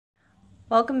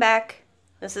Welcome back.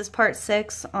 This is part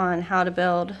 6 on how to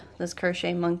build this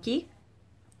crochet monkey.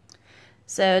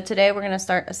 So today we're going to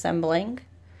start assembling.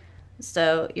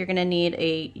 So you're going to need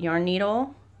a yarn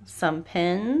needle, some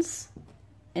pins,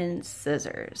 and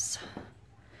scissors.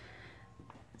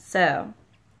 So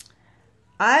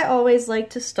I always like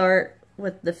to start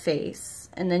with the face,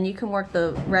 and then you can work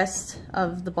the rest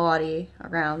of the body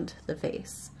around the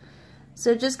face.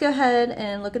 So just go ahead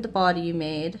and look at the body you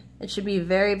made. It should be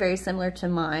very, very similar to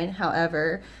mine.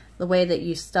 However, the way that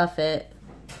you stuff it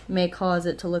may cause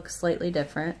it to look slightly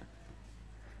different.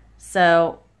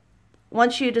 So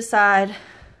once you decide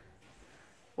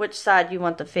which side you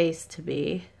want the face to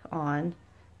be on,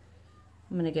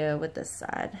 I'm going to go with this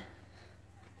side.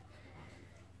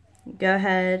 Go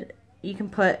ahead, you can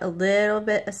put a little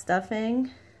bit of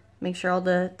stuffing. Make sure all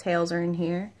the tails are in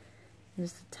here.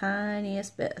 Just the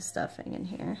tiniest bit of stuffing in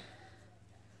here.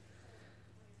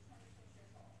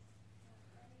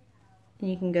 And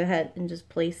you can go ahead and just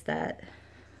place that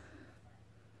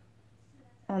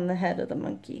on the head of the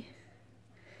monkey.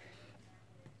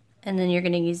 And then you're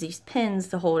going to use these pins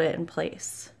to hold it in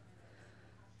place.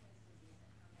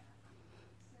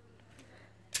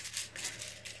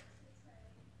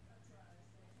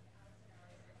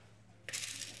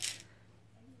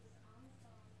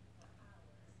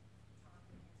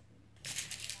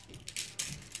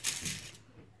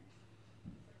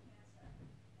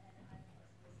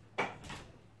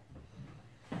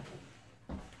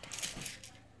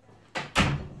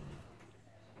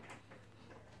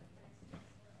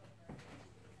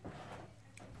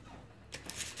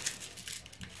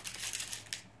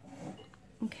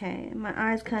 Okay, my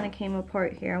eyes kind of came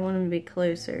apart here. I want them to be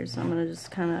closer, so I'm going to just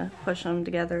kind of push them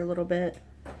together a little bit.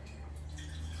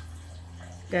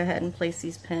 Go ahead and place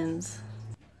these pins.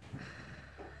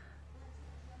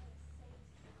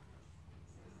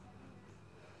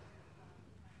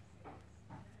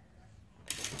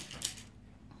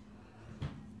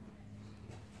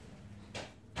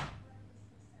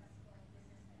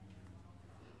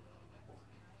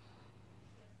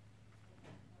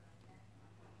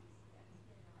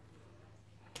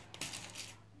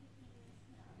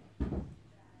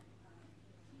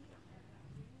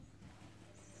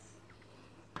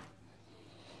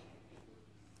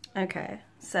 Okay,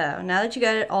 so now that you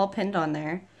got it all pinned on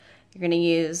there, you're going to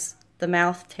use the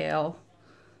mouth tail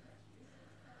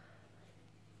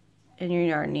in your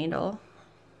yarn needle.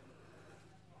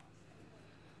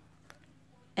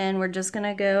 And we're just going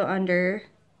to go under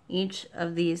each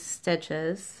of these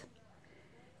stitches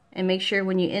and make sure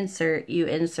when you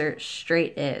insert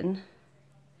straight in.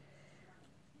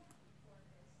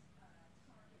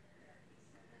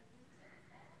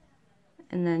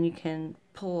 And then you can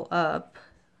pull up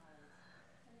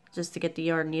just to get the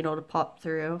yarn needle to pop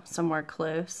through somewhere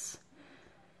close.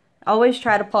 Always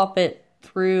try to pop it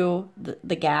through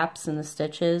the gaps in the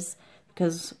stitches,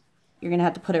 because you're going to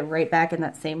have to put it right back in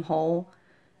that same hole.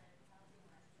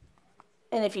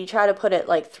 And if you try to put it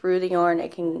like through the yarn,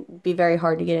 it can be very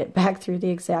hard to get it back through the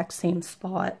exact same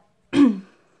spot.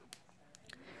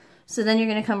 So then you're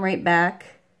going to come right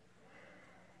back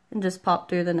and just pop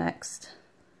through the next.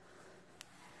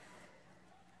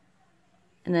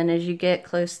 And then as you get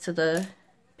close to the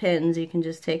pins, you can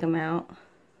just take them out.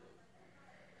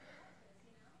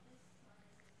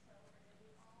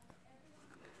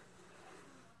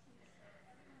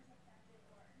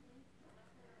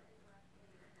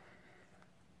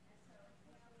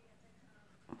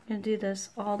 I'm going to do this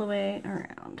all the way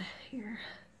around here.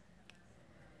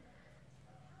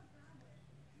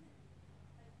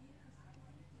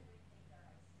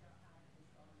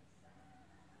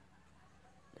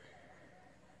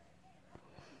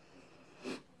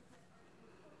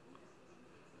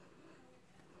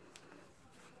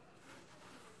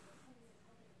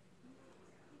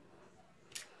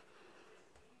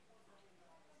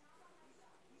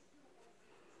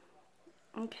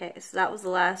 Okay, so that was the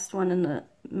last one in the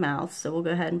mouth, so we'll go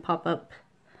ahead and pop up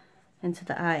into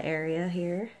the eye area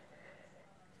here.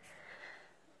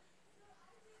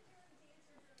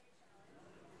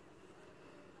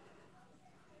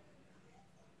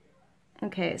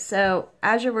 Okay, so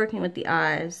as you're working with the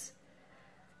eyes,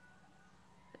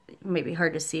 it may be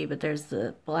hard to see, but there's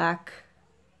the black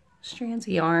strands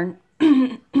of yarn.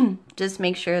 Just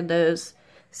make sure those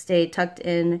stay tucked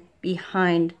in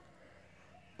behind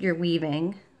your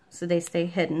weaving so they stay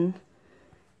hidden.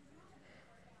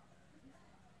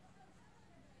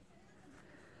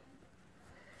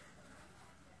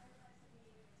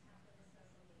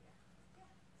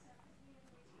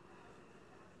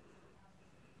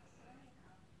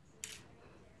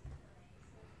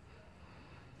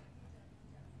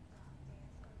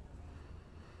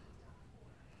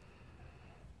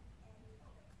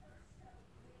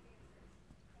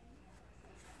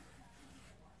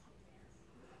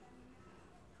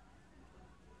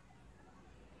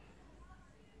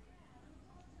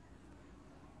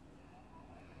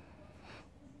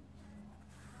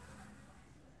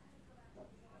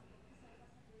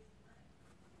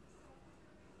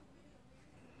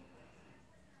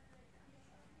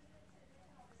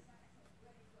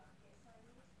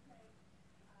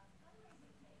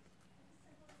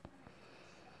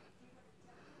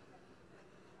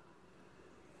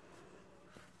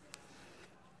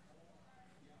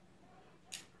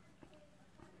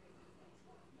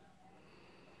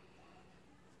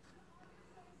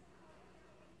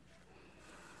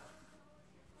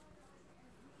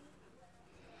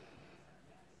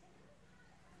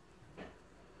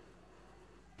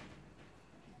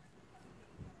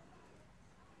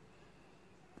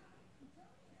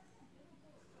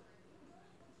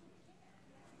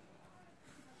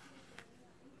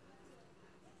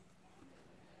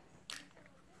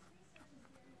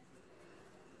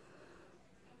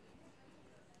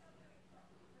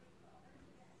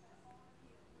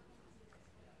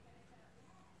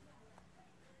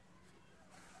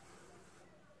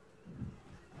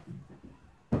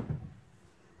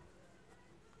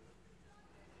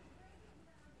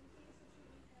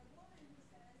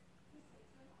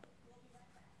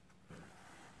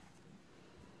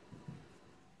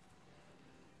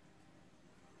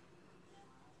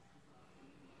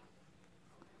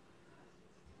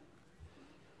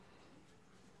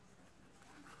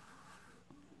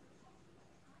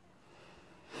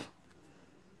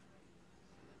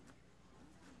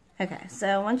 Okay,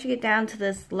 so once you get down to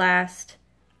this last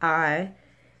eye,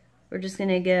 we're just going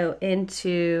to go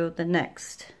into the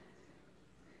next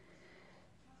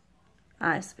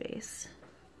eye space.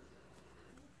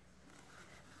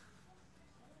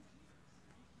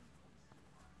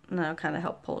 And that'll kind of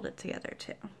help hold it together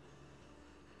too.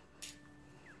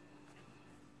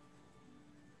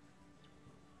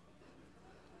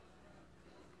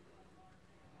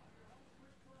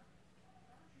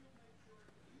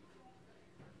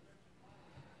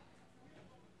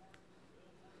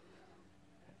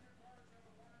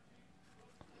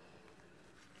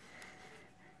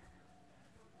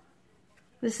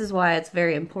 This is why it's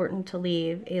very important to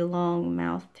leave a long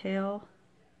mouth tail,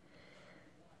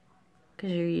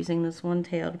 because you're using this one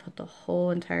tail to put the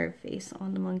whole entire face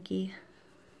on the monkey.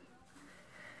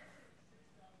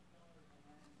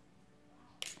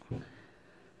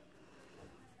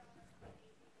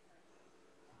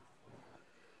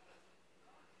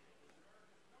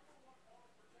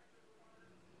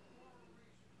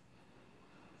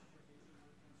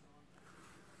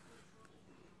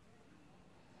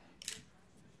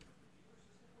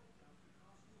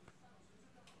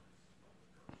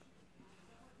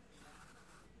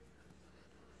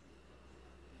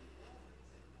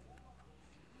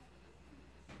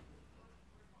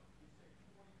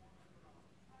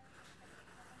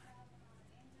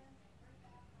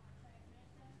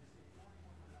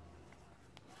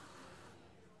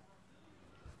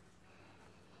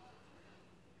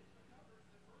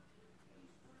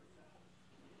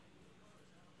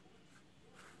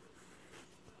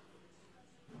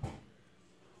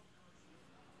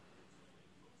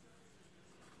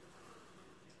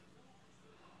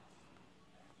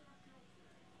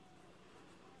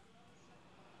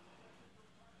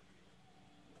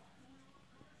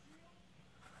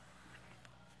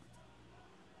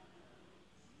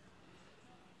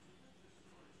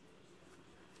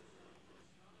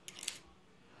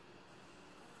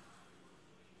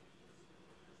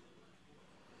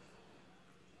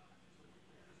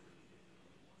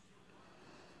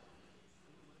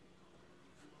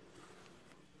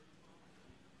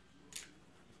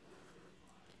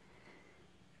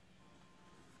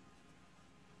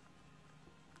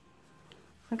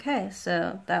 Okay,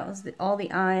 so that was all the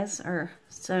eyes are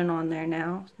sewn on there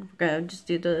now. We're going to just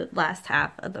do the last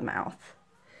half of the mouth.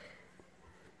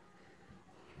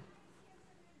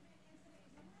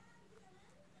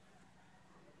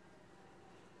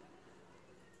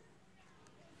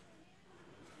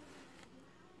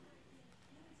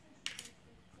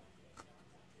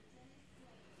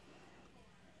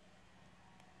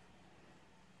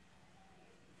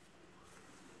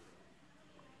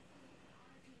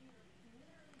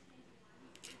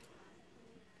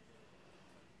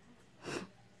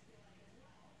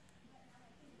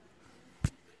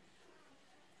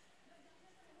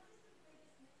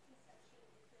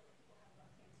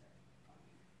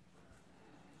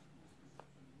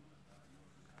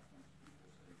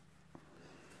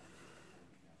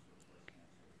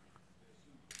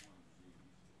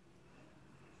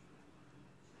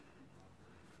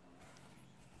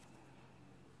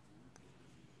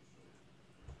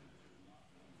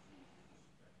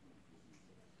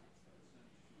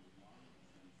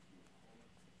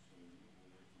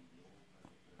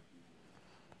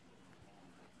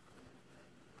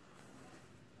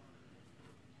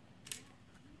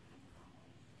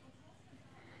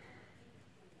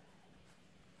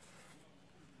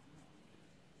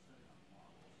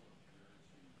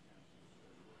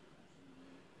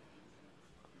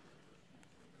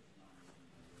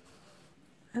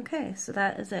 Okay, so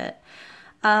that is it.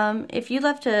 If you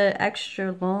left an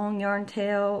extra long yarn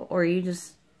tail, or you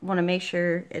just want to make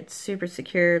sure it's super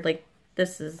secured, like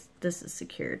this is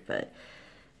secured, but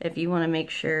if you want to make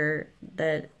sure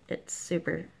that it's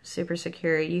super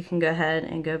secure, you can go ahead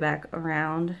and go back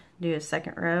around, do a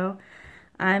second row.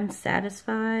 I'm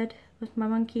satisfied with my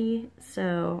monkey,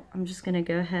 so I'm just gonna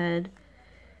go ahead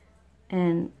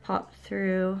and pop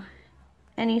through.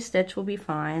 Any stitch will be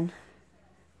fine.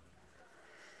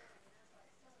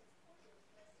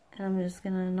 And I'm just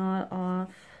gonna knot off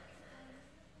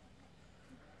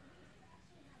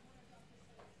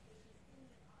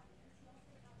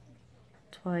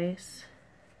twice.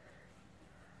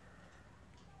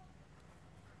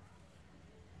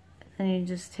 Then you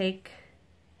just take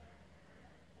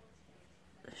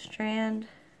the strand,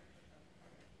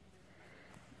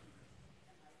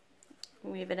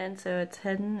 weave it in so it's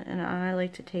hidden, and I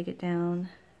like to take it down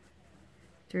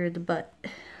through the butt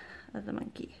of the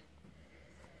monkey.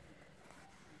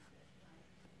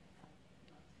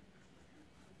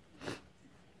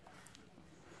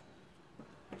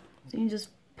 So you just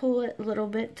pull it a little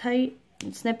bit tight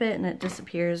and snip it, and it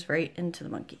disappears right into the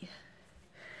monkey.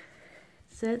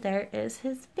 So there is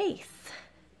his face.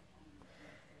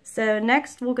 So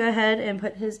next we'll go ahead and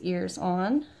put his ears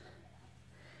on.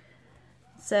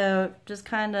 So just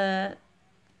kind of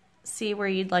see where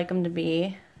you'd like them to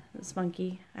be. This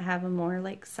monkey, I have them more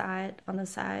like on the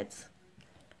sides.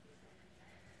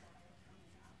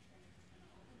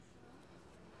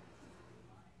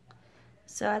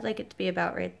 So I'd like it to be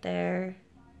about right there,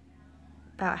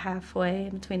 about halfway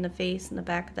in between the face and the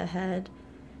back of the head,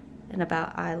 and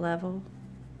about eye level.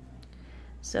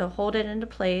 So hold it into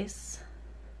place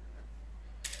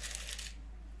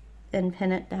and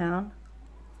pin it down.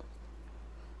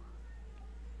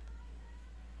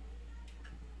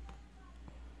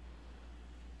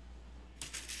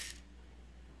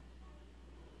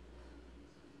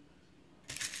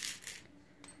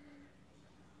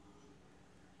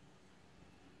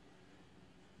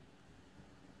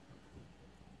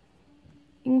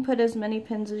 You can put as many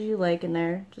pins as you like in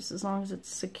there, just as long as it's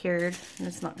secured and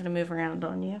it's not going to move around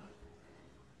on you.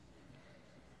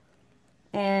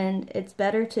 And it's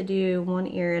better to do one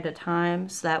ear at a time,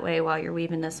 so that way while you're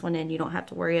weaving this one in, you don't have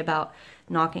to worry about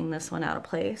knocking this one out of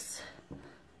place.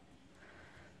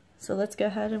 So let's go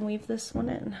ahead and weave this one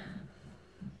in.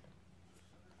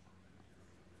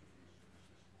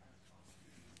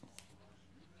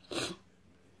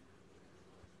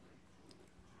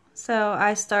 So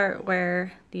I start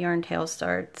where the yarn tail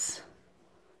starts.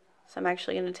 So I'm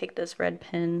actually going to take this red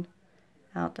pin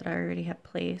out that I already have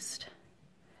placed.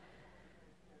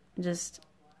 Just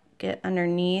get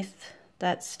underneath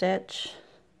that stitch,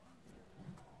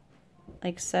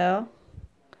 like so.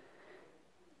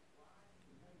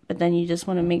 But then you just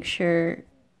want to make sure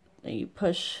that you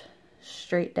push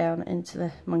straight down into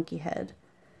the monkey head.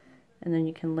 And then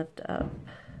you can lift up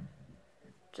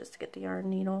just to get the yarn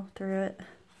needle through it.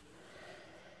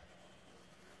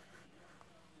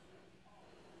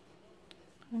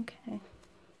 Okay,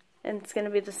 and it's going to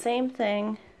be the same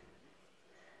thing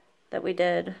that we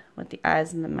did with the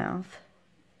eyes and the mouth.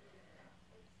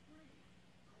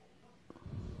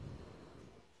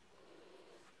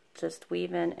 Just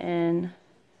weaving in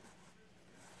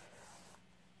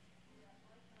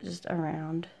just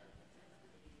around.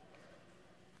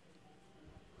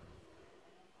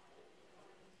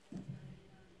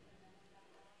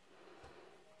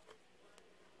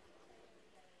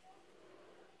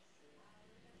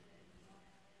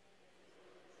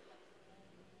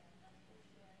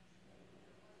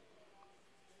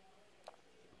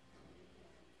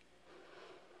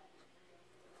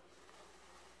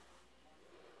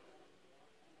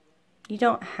 You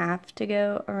don't have to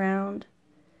go around.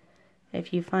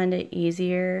 If you find it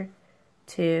easier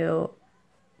to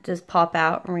just pop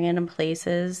out in random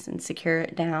places and secure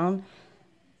it down,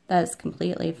 that's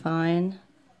completely fine.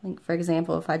 Like for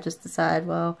example, if I just decide,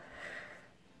 well,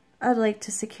 I'd like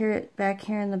to secure it back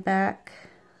here in the back,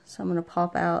 so I'm going to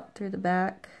pop out through the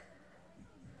back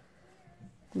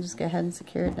and just go ahead and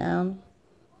secure it down.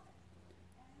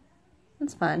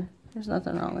 That's fine. There's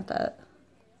nothing wrong with that.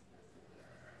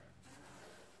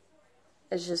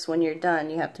 It's just when you're done,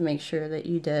 you have to make sure that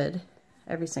you did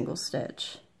every single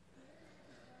stitch.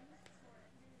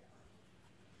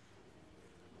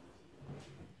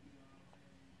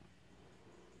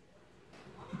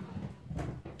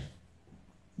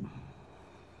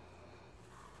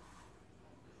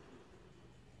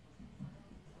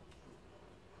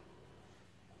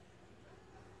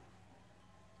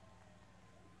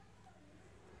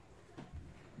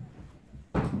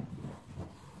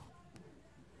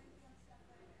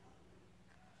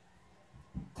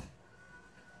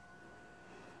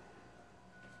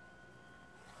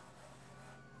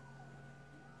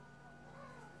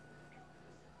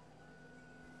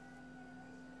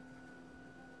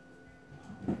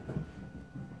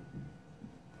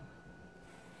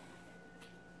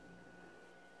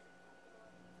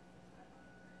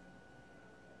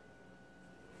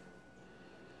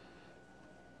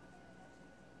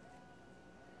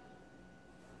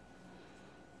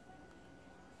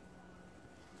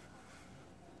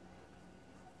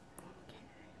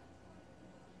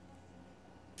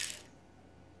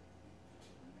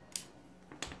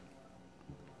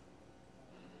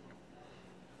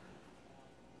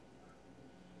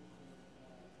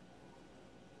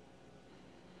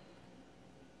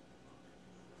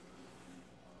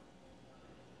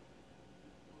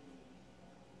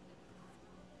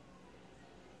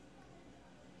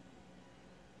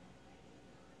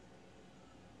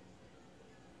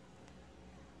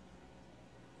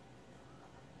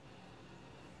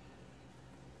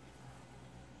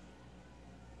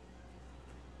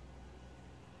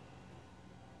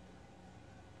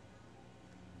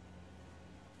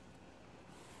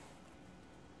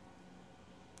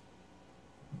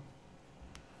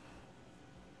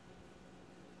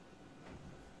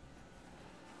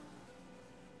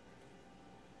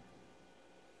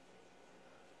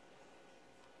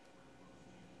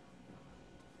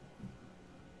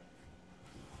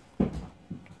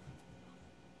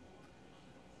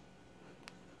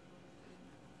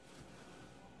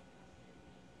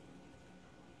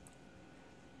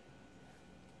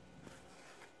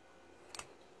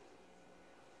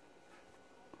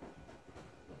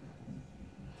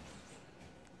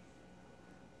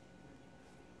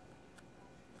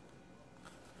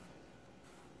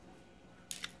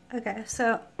 Okay,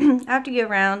 so after you go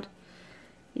around,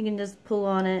 you can just pull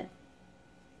on it,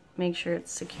 make sure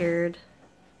it's secured,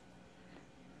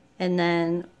 and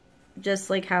then just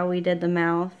like how we did the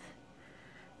mouth,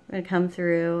 we're going to come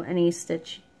through any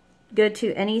stitch, go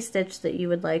to any stitch that you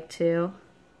would like to,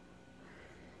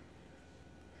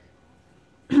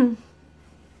 and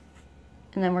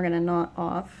then we're going to knot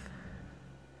off.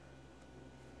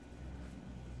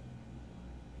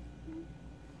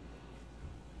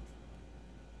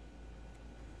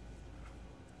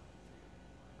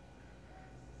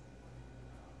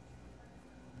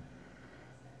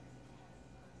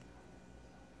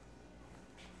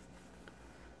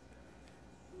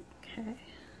 Okay,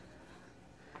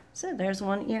 so there's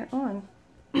one ear on.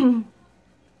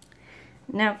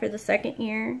 Now for the second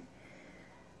ear,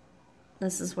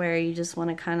 this is where you just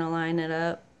want to kind of line it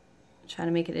up, try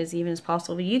to make it as even as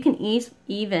possible. But you can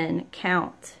even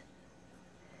count.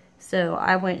 So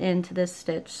I went into this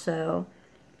stitch, so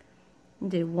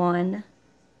do 1,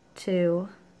 2,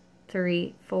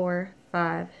 3, 4,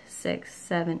 5, 6,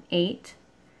 7, 8.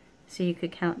 So you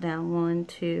could count down 1,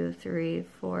 2, 3,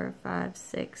 4, 5,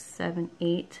 6, 7,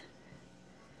 8.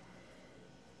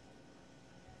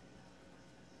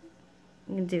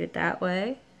 You can do it that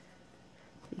way.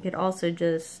 You could also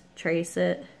just trace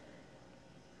it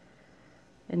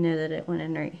and know that it went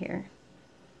in right here.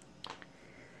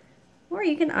 Or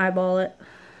you can eyeball it,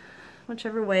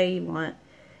 whichever way you want.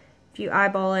 If you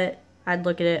eyeball it, I'd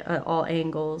look at it at all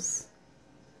angles.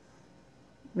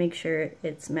 Make sure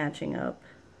it's matching up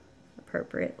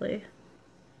appropriately.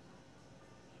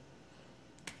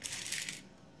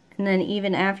 And then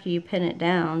even after you pin it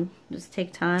down, just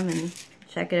take time and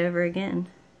check it over again.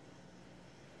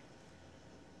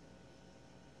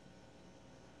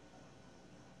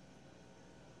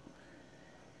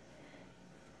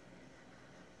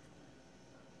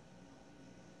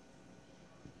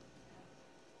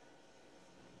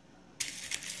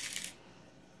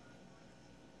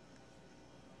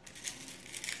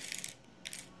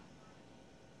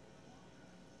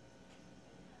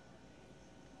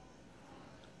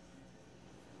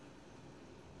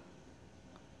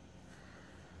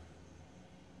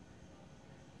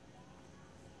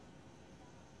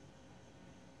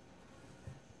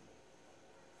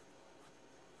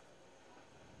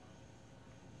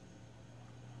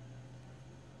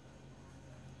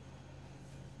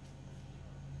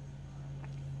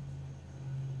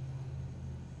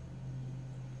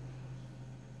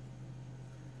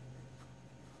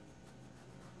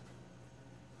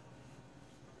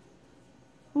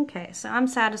 Okay, so I'm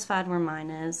satisfied where mine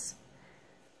is.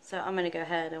 So I'm going to go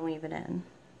ahead and weave it in.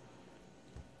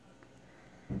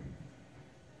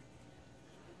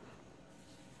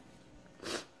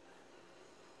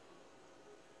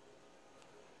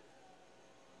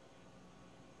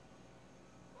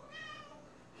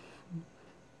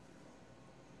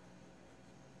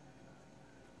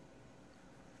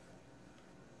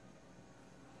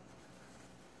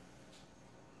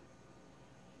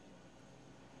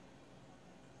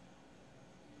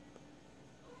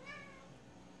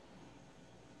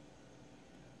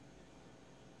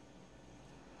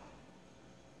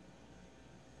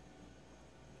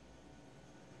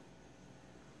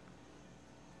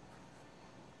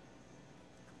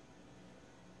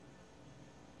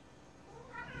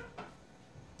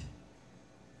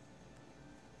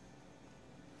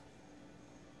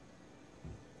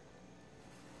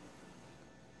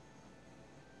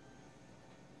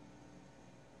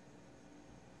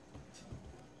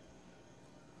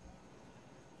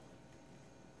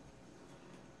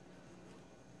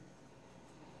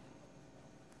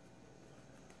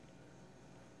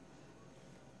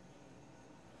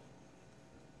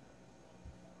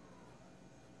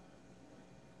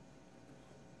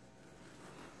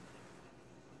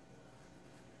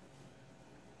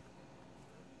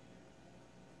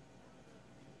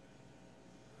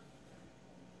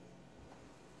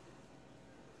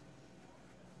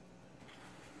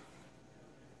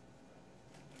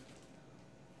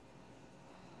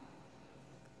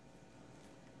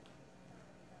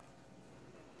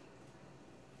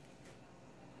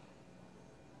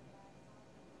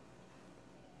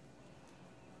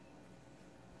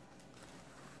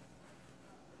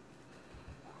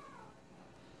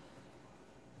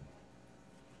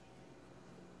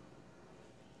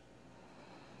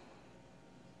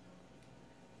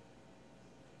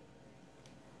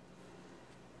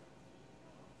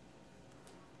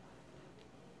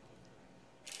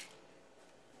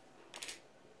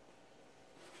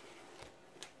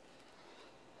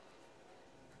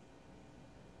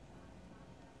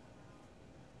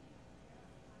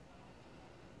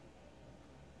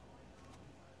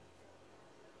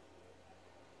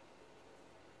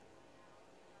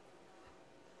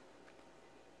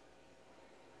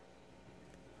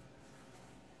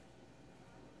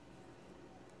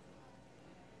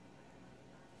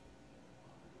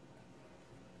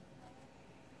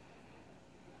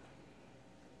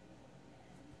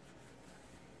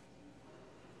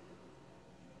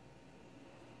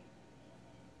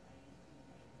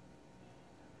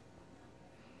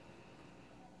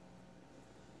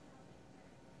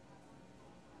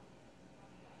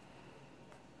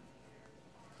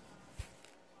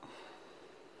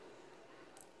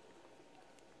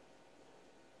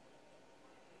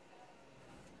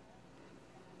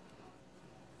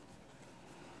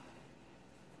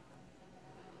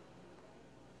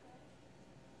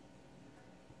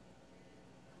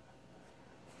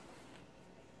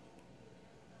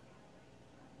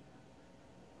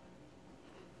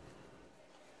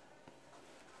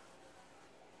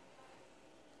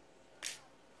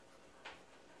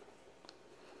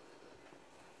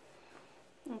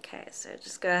 Okay, so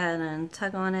just go ahead and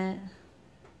tug on it.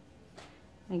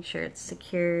 Make sure it's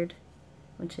secured,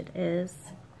 which it is.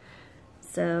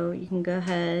 So you can go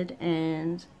ahead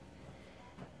and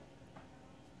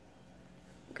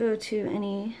go to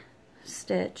any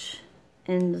stitch,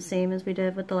 and the same as we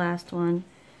did with the last one,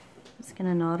 it's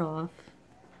gonna knot off.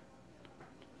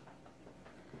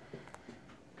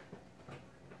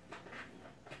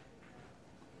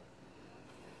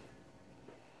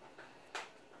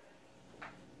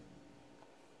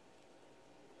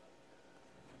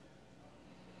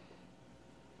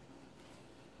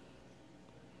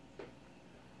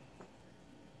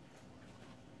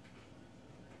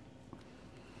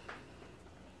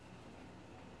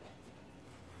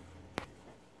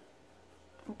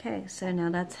 Okay, so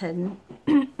now that's hidden.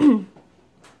 I'm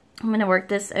going to work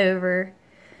this over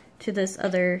to this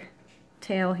other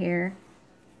tail here.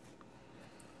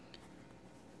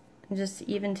 And just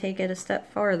even take it a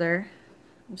step farther.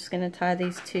 I'm just going to tie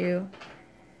these two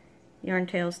yarn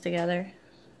tails together.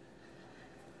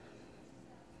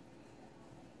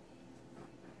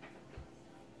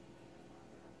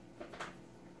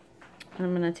 And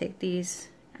I'm going to take these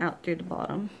out through the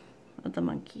bottom of the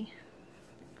monkey.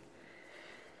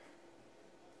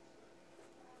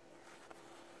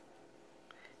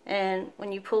 And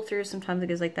when you pull through, sometimes it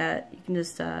goes like that. You can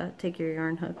just take your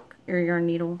yarn hook, or yarn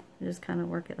needle, and just kind of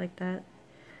work it like that.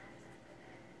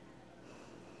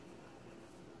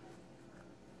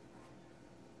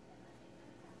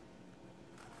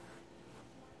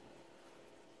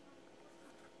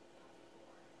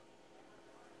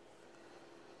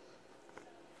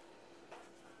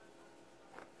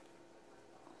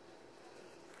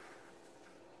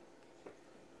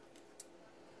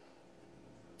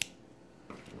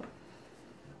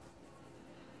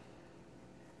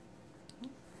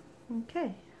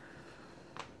 Okay.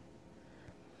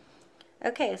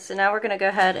 Okay, so now we're going to go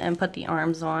ahead and put the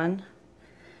arms on.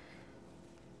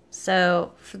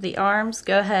 So for the arms,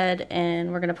 go ahead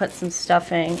and we're going to put some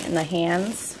stuffing in the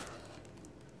hands.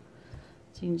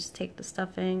 So you can just take the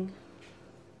stuffing.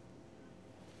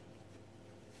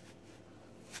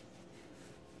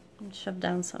 And shove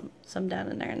down some down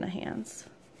in there in the hands.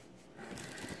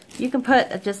 You can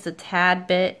put just a tad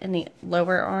bit in the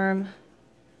lower arm.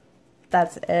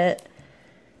 That's it.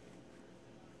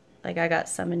 Like I got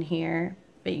some in here,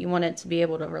 but you want it to be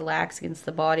able to relax against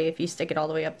the body. If you stick it all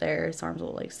the way up there, his arms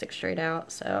will like stick straight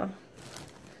out. So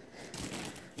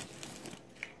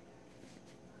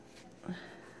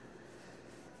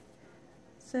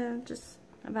just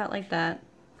about like that.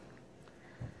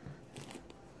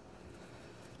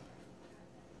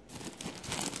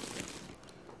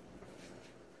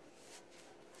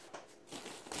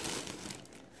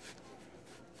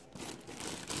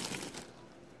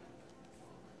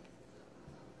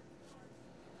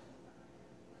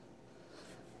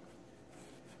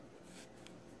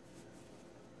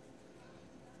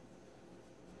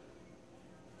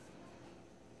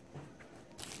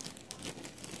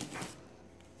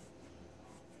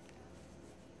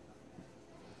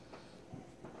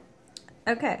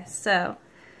 Okay, so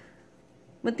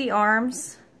with the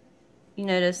arms, you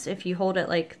notice if you hold it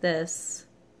like this,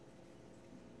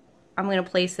 I'm going to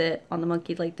place it on the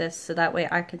monkey like this so that way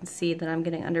I can see that I'm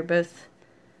getting under both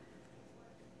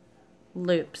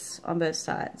loops on both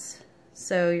sides.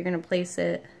 So you're going to place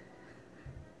it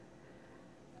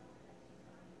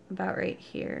about right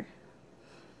here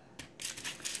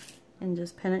and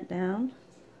just pin it down.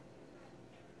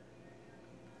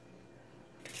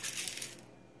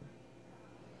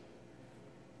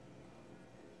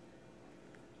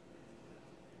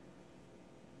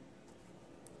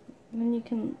 And then you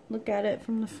can look at it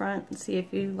from the front and see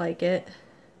if you like it.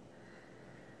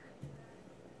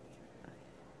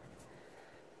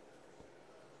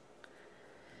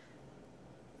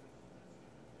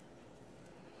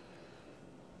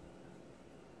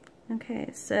 Okay,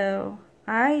 so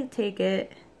I take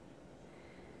it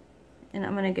and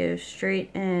I'm going to go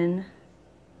straight in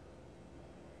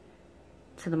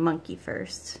to the monkey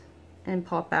first and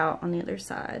pop out on the other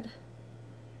side.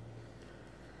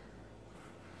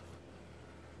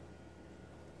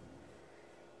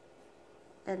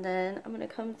 And then I'm going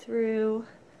to come through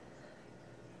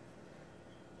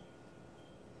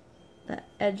the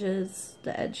edges,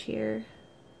 the edge here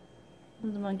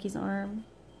of the monkey's arm.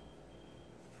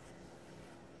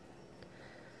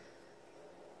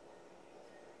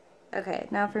 Okay,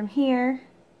 now from here,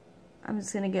 I'm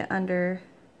just going to get under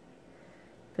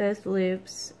both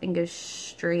loops and go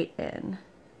straight in.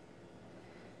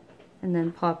 And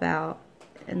then pop out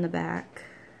in the back.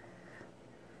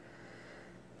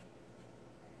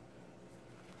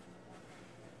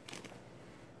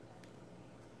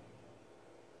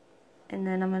 And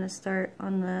then I'm going to start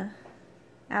on the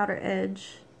outer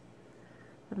edge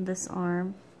of this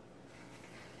arm,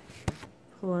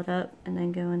 pull it up, and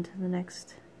then go into the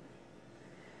next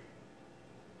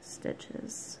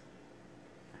stitches.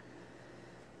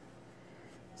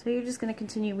 So you're just going to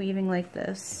continue weaving like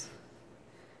this.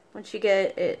 Once you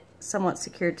get it somewhat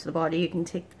secured to the body, you can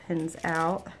take the pins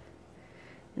out,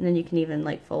 and then you can even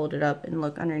like fold it up and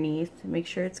look underneath to make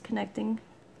sure it's connecting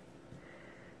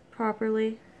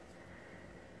properly.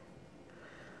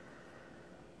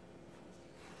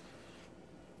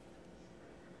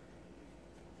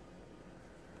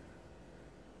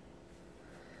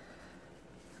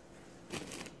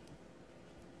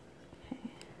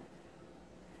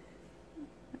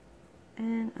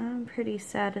 And I'm pretty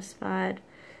satisfied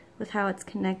with how it's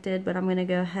connected, but I'm going to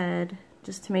go ahead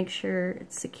just to make sure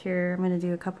it's secure. I'm going to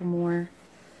do a couple more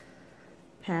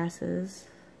passes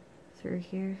through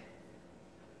here.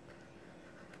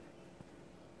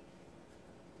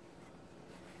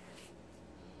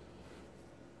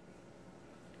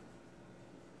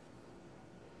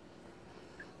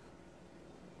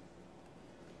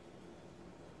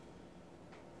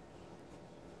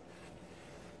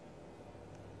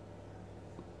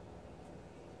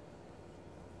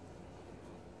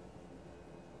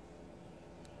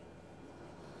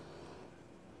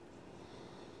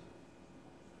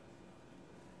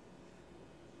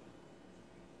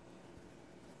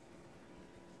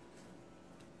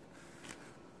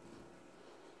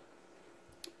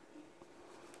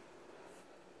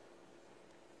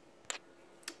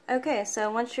 Okay, so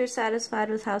once you're satisfied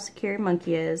with how secure your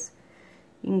monkey is,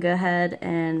 you can go ahead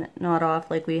and knot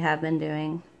off like we have been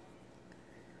doing.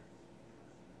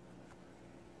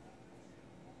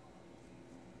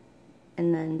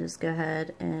 And then just go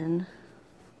ahead and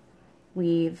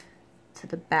weave to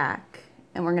the back.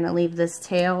 And we're going to leave this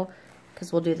tail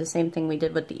because we'll do the same thing we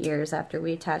did with the ears after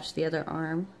we attach the other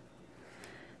arm.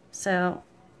 So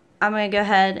I'm going to go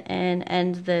ahead and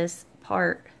end this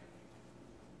part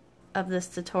of this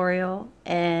tutorial,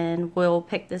 and we'll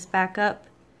pick this back up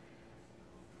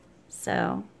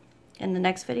so in the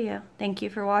next video. Thank you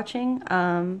for watching.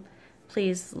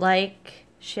 Please like,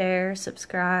 share,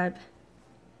 subscribe.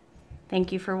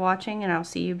 Thank you for watching, and I'll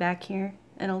see you back here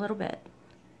in a little bit.